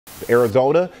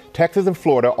Arizona, Texas, and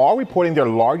Florida all reporting their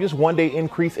largest one-day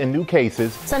increase in new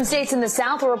cases. Some states in the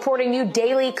South are reporting new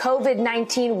daily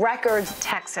COVID-19 records.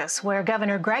 Texas, where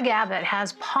Governor Greg Abbott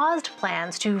has paused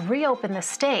plans to reopen the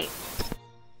state.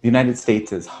 The United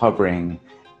States is hovering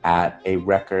at a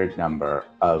record number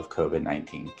of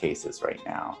COVID-19 cases right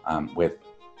now, with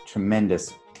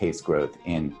tremendous case growth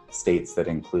in states that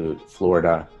include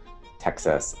Florida,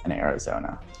 Texas, and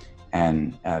Arizona.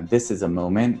 And this is a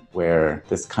moment where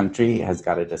this country has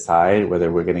got to decide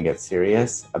whether we're going to get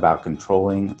serious about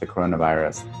controlling the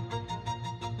coronavirus.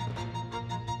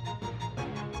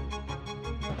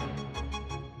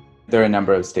 There are a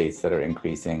number of states that are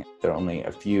increasing. There are only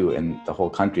a few in the whole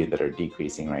country that are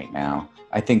decreasing right now.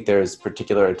 I think there's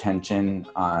particular attention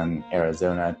on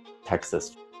Arizona,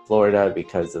 Texas, Florida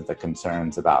because of the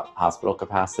concerns about hospital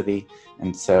capacity.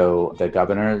 And so the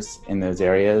governors in those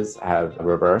areas have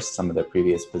reversed some of their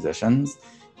previous positions.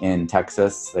 In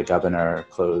Texas, the governor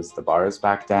closed the bars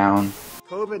back down.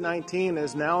 COVID-19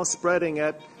 is now spreading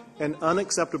at an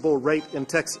unacceptable rate in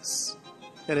Texas,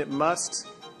 and it must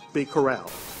be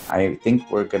corralled. I think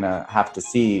we're going to have to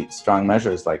see strong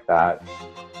measures like that.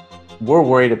 We're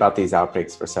worried about these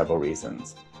outbreaks for several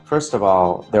reasons. First of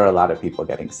all, there are a lot of people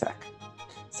getting sick.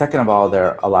 Second of all,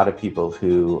 there are a lot of people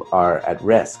who are at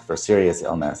risk for serious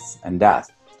illness and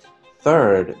death.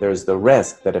 Third, there's the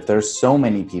risk that if there's so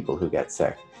many people who get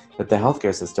sick, that the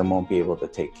healthcare system won't be able to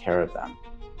take care of them.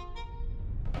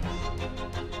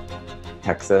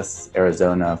 Texas,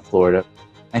 Arizona, Florida,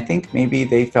 I think maybe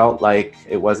they felt like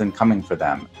it wasn't coming for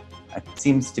them. It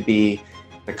seems to be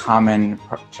the common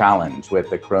challenge with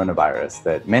the coronavirus,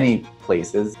 that many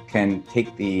places can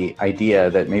take the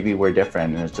idea that maybe we're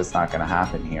different and it's just not going to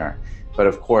happen here. But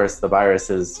of course, the virus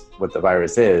is what the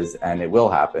virus is, and it will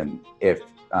happen if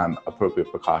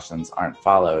appropriate precautions aren't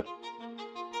followed.